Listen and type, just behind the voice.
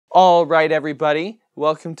All right, everybody,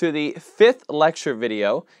 welcome to the 5th lecture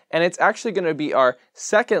video, and it's actually going to be our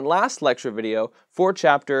second last lecture video for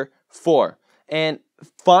chapter 4. And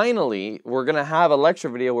finally, we're going to have a lecture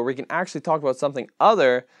video where we can actually talk about something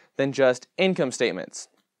other than just income statements.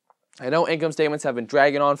 I know income statements have been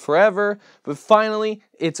dragging on forever, but finally,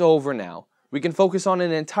 it's over now. We can focus on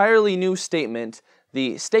an entirely new statement,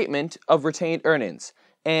 the statement of retained earnings.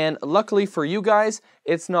 And luckily for you guys,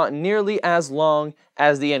 it's not nearly as long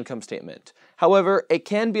as the income statement. However, it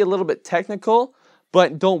can be a little bit technical,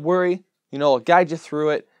 but don't worry, I'll guide you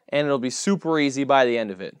through it and it'll be super easy by the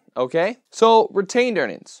end of it, okay? So, retained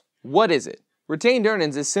earnings, what is it? Retained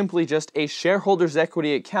earnings is simply just a shareholder's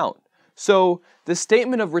equity account. So, the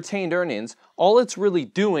statement of retained earnings, all it's really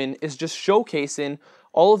doing is just showcasing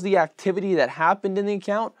all of the activity that happened in the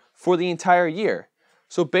account for the entire year.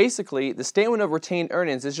 So basically, the statement of retained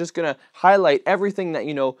earnings is just going to highlight everything that,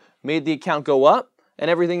 made the account go up and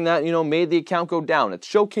everything that, made the account go down.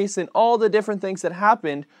 It's showcasing all the different things that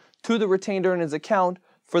happened to the retained earnings account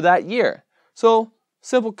for that year. So,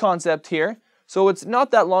 simple concept here. So it's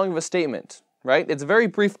not that long of a statement, right? It's a very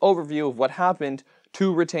brief overview of what happened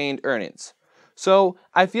to retained earnings. So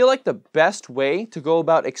I feel like the best way to go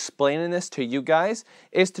about explaining this to you guys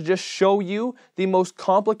is to just show you the most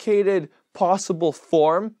complicated possible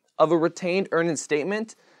form of a retained earnings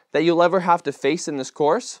statement that you'll ever have to face in this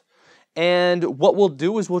course. And what we'll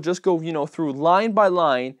do is we'll just go, through line by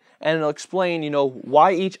line, and it'll explain,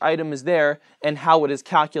 why each item is there and how it is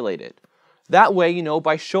calculated. That way,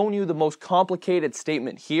 by showing you the most complicated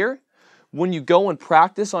statement here, when you go and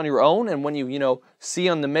practice on your own and when you, see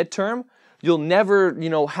on the midterm, you'll never,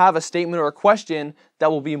 have a statement or a question that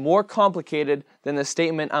will be more complicated than the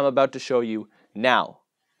statement I'm about to show you now.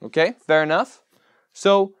 Okay, fair enough?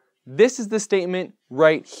 So this is the statement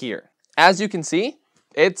right here. As you can see,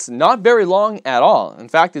 it's not very long at all. In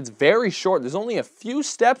fact, it's very short. There's only a few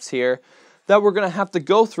steps here that we're going to have to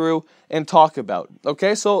go through and talk about.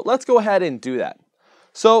 Okay, so let's go ahead and do that.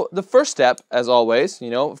 So the first step, as always,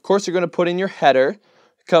 of course you're going to put in your header,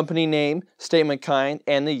 company name, statement kind,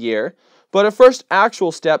 and the year. But our first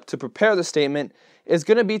actual step to prepare the statement is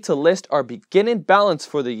going to be to list our beginning balance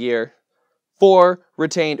for the year for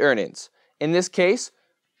retained earnings. In this case,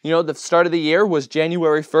 the start of the year was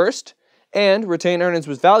January 1st, and retained earnings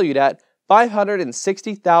was valued at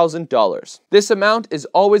 $560,000. This amount is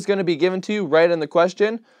always going to be given to you right in the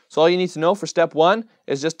question, so all you need to know for step 1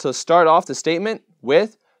 is just to start off the statement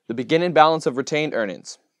with the beginning balance of retained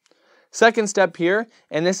earnings. Second step here,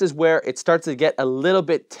 and this is where it starts to get a little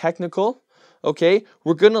bit technical, okay?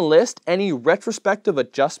 We're going to list any retrospective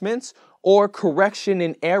adjustments or correction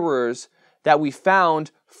in errors that we found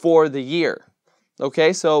for the year.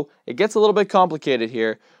 Okay, so it gets a little bit complicated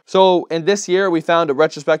here. So in this year, we found a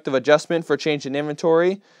retrospective adjustment for change in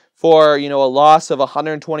inventory for, a loss of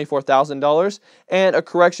 $124,000 and a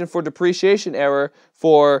correction for depreciation error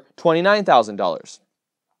for $29,000.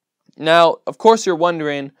 Now, of course, you're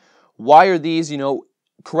wondering, why are these,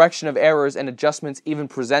 correction of errors and adjustments even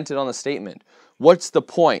presented on the statement? What's the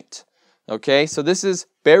point? Okay, so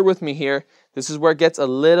bear with me here. This is where it gets a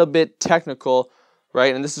little bit technical,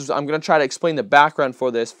 right? And I'm going to try to explain the background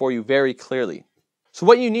for this for you very clearly. So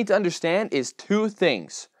what you need to understand is two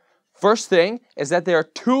things. First thing is that there are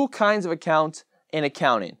two kinds of accounts in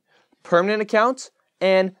accounting: permanent accounts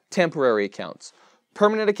and temporary accounts.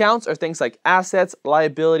 Permanent accounts are things like assets,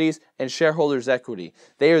 liabilities, and shareholders' equity.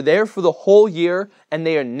 They are there for the whole year and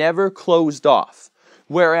they are never closed off.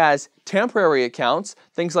 Whereas temporary accounts,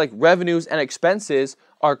 things like revenues and expenses,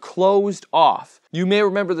 are closed off. You may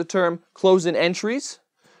remember the term closing entries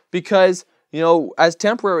because, as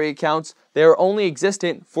temporary accounts, they're only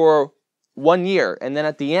existent for 1 year, and then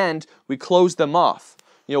at the end, we close them off.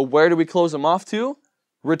 Where do we close them off to?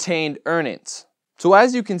 Retained earnings. So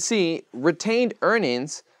as you can see, retained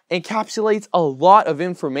earnings encapsulates a lot of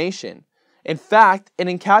information. In fact, it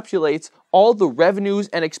encapsulates all the revenues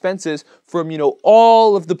and expenses from,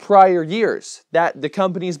 all of the prior years that the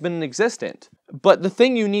company's been existent. But the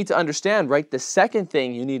thing you need to understand, right, the second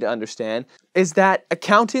thing you need to understand is that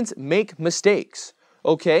accountants make mistakes,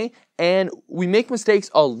 okay? And we make mistakes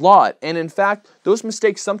a lot. And in fact, those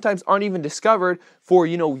mistakes sometimes aren't even discovered for,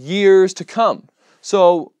 years to come.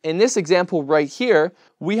 So in this example right here,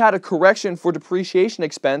 we had a correction for depreciation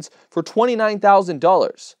expense for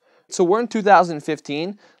 $29,000. So we're in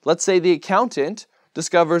 2015. Let's say the accountant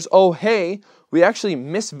discovers, oh, hey, we actually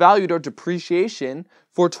misvalued our depreciation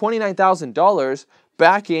for $29,000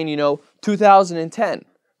 back in, 2010,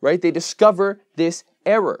 right? They discover this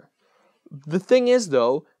error. The thing is,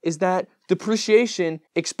 though, is that depreciation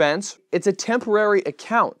expense, it's a temporary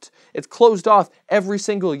account. It's closed off every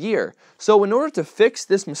single year. So in order to fix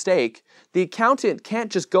this mistake, the accountant can't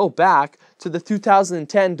just go back to the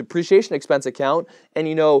 2010 depreciation expense account and,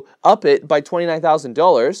 up it by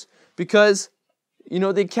 $29,000 because,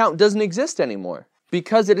 the account doesn't exist anymore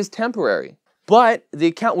because it is temporary. But the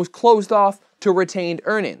account was closed off to retained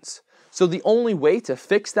earnings. So the only way to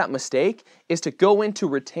fix that mistake is to go into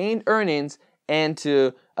retained earnings and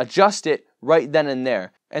to adjust it right then and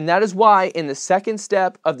there. And that is why in the second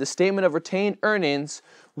step of the statement of retained earnings,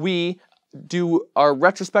 we do our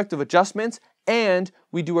retrospective adjustments and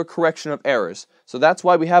we do a correction of errors. So that's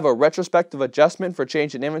why we have a retrospective adjustment for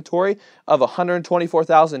change in inventory of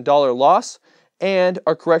 $124,000 loss and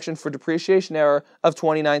our correction for depreciation error of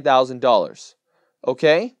 $29,000.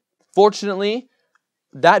 Okay? Fortunately,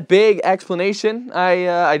 that big explanation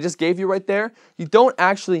I just gave you right there, you don't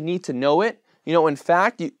actually need to know it. In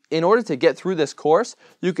fact, in order to get through this course,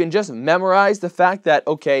 you can just memorize the fact that,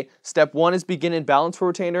 okay, step 1 is beginning balance for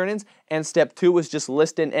retained earnings, and step 2 is just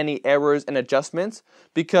listing any errors and adjustments,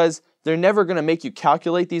 because they're never going to make you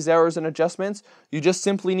calculate these errors and adjustments. You just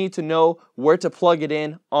simply need to know where to plug it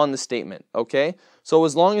in on the statement, okay? So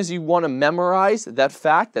as long as you want to memorize that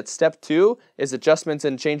fact that step 2 is adjustments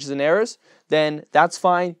and changes and errors, then that's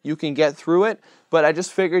fine. You can get through it. But I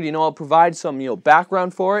just figured, I'll provide some,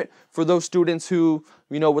 background for it for those students who,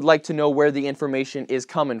 would like to know where the information is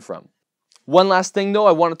coming from. One last thing, though,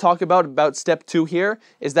 I want to talk about step 2 here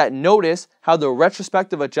is that notice how the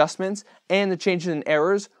retrospective adjustments and the changes and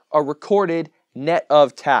errors are recorded net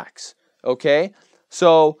of tax, okay?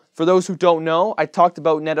 So for those who don't know, I talked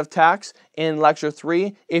about net of tax in lecture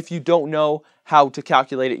 3 if you don't know how to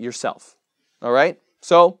calculate it yourself, all right?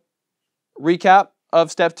 So recap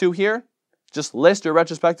of step 2 here. Just list your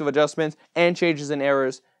retrospective adjustments and changes and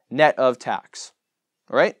errors net of tax.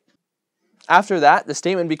 All right? After that, the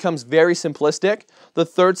statement becomes very simplistic. The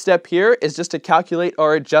third step here is just to calculate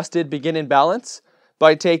our adjusted beginning balance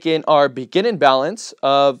by taking our beginning balance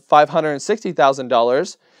of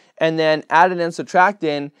 $560,000 and then adding and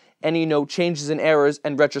subtracting any changes and errors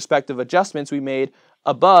and retrospective adjustments we made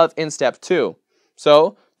above in step 2.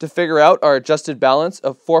 So to figure out our adjusted balance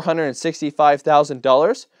of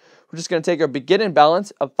 $465,000, we're just going to take our beginning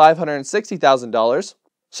balance of $560,000,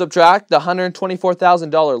 subtract the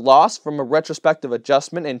 $124,000 loss from a retrospective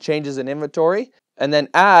adjustment and changes in inventory, and then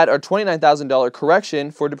add our $29,000 correction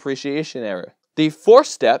for depreciation error. The fourth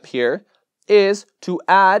step here is to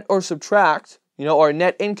add or subtract, our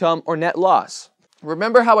net income or net loss.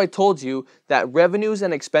 Remember how I told you that revenues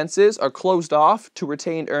and expenses are closed off to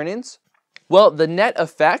retained earnings? Well, the net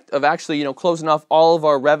effect of actually, closing off all of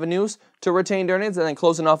our revenues to retained earnings and then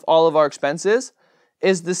closing off all of our expenses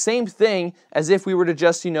is the same thing as if we were to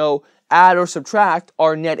just, add or subtract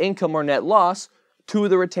our net income or net loss to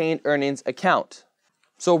the retained earnings account.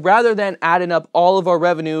 So rather than adding up all of our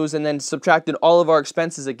revenues and then subtracting all of our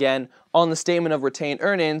expenses again on the statement of retained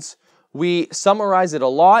earnings, we summarize it a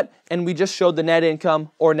lot and we just showed the net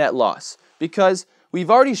income or net loss because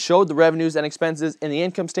we've already showed the revenues and expenses in the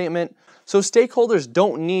income statement. So stakeholders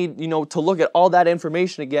don't need, to look at all that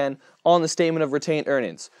information again on the statement of retained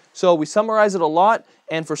earnings. So we summarize it a lot,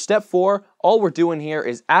 and for step 4, all we're doing here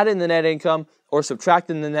is adding the net income or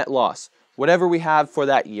subtracting the net loss, whatever we have for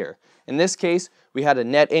that year. In this case, we had a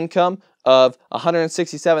net income of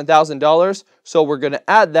 $167,000, so we're going to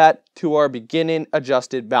add that to our beginning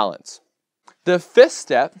adjusted balance. The fifth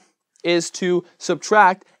step is to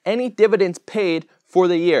subtract any dividends paid for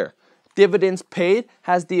the year. Dividends paid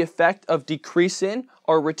has the effect of decreasing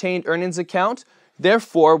our retained earnings account.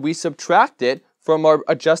 Therefore, we subtract it from our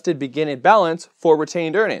adjusted beginning balance for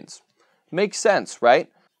retained earnings. Makes sense,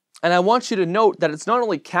 right? And I want you to note that it's not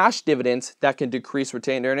only cash dividends that can decrease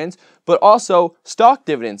retained earnings, but also stock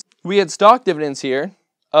dividends. We had stock dividends here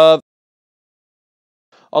along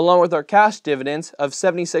with our cash dividends of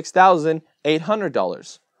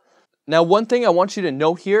 $76,800. Now, one thing I want you to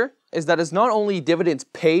note here is that it's not only dividends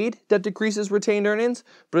paid that decreases retained earnings,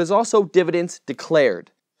 but it's also dividends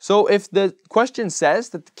declared. So if the question says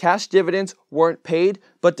that the cash dividends weren't paid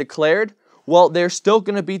but declared, well, they're still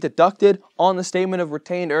going to be deducted on the statement of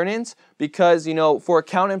retained earnings because, for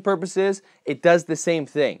accounting purposes, it does the same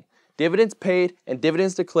thing. Dividends paid and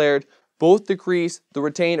dividends declared both decrease the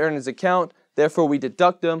retained earnings account, therefore we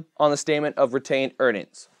deduct them on the statement of retained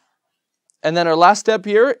earnings. And then our last step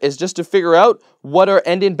here is just to figure out what our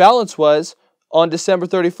ending balance was on December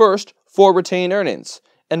 31st for retained earnings.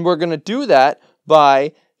 And we're going to do that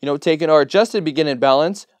by, taking our adjusted beginning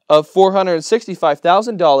balance of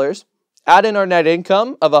 $465,000, adding our net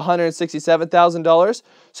income of $167,000,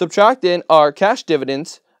 subtracting our cash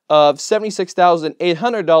dividends of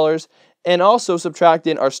 $76,800 and also subtract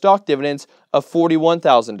in our stock dividends of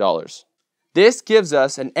 $41,000. This gives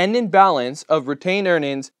us an ending balance of retained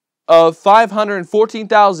earnings of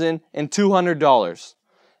 $514,200.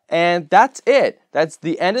 And that's it. That's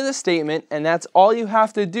the end of the statement, and that's all you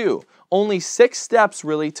have to do. Only 6 steps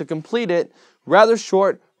really to complete it. Rather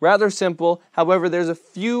short, rather simple. However, there's a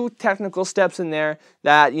few technical steps in there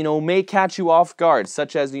that, may catch you off guard,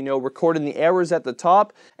 such as, recording the errors at the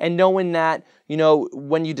top and knowing that,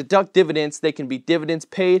 when you deduct dividends, they can be dividends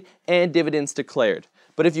paid and dividends declared.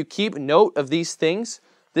 But if you keep note of these things,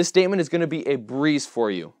 this statement is going to be a breeze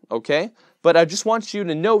for you, okay? But I just want you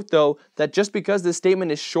to note, though, that just because this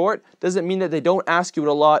statement is short doesn't mean that they don't ask you it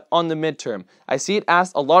a lot on the midterm. I see it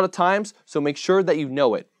asked a lot of times, so make sure that you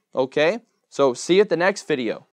know it, okay? So see you at the next video.